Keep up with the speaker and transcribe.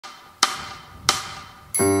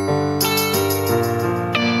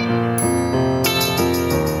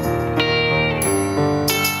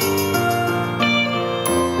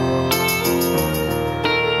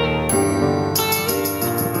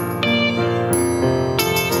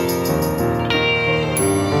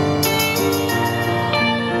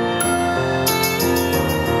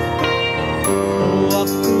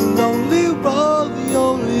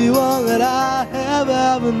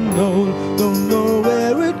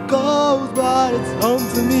Boulevard, it's home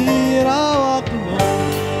to me, and I walk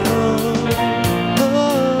alone.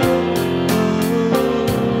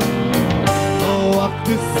 I walk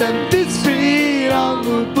this empty street on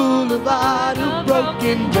the boulevard of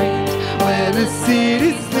broken dreams, where the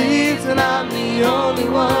city sleeps and I'm the only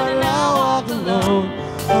one. I walk alone.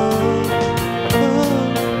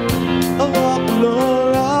 I walk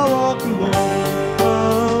alone. I walk alone.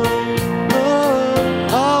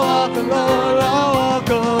 I walk alone. I walk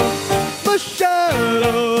alone. My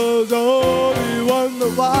shadow's only one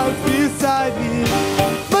that walks beside me.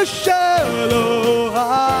 My shadow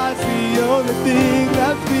hides the only thing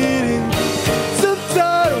that's beating.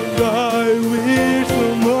 Sometimes I wish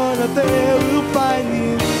someone out there will find me.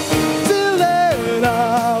 Till then I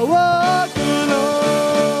walk alone.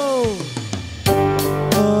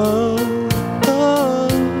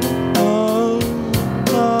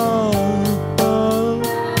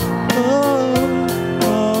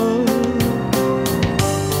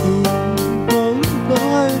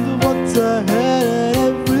 Blind to what's ahead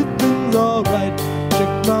and everything's alright.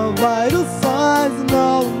 Check my vital signs and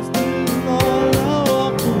all I'm still all I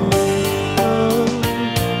walk alone.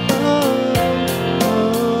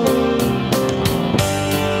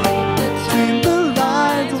 Between the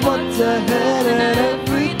lines of what's ahead and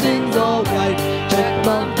everything's alright. Check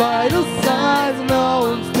my vital signs and all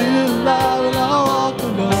I'm still alive, and I walk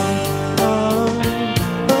alone.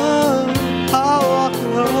 I walk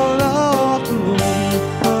alone. I walk alone.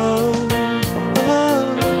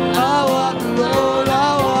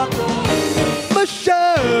 My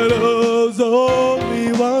shadow's the only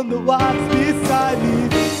one that walks beside me.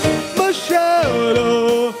 My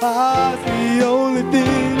shadow hides the only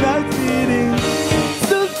thing that's beating.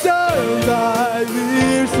 Sometimes I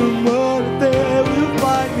wish someone out there will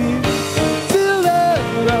find me. Till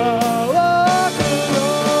then I walk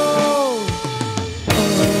alone.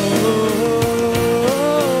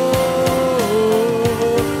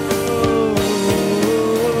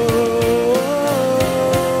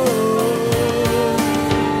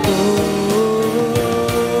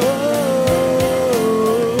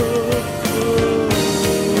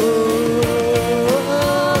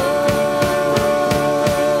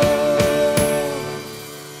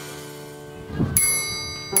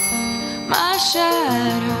 My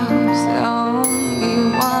shadow's the only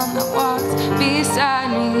one that walks beside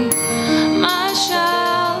me. My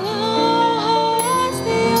shallow heart's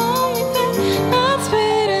the only thing that's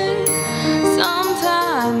beating.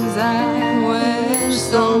 Sometimes I wish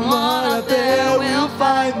someone out there will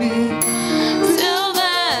find me. Till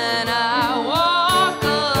then I walk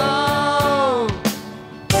alone.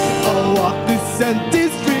 I walk this empty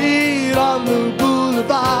street on the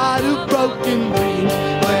boulevard of broken dreams,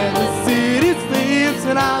 where the city sleeps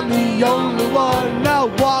and I'm the only one. I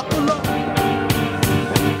walk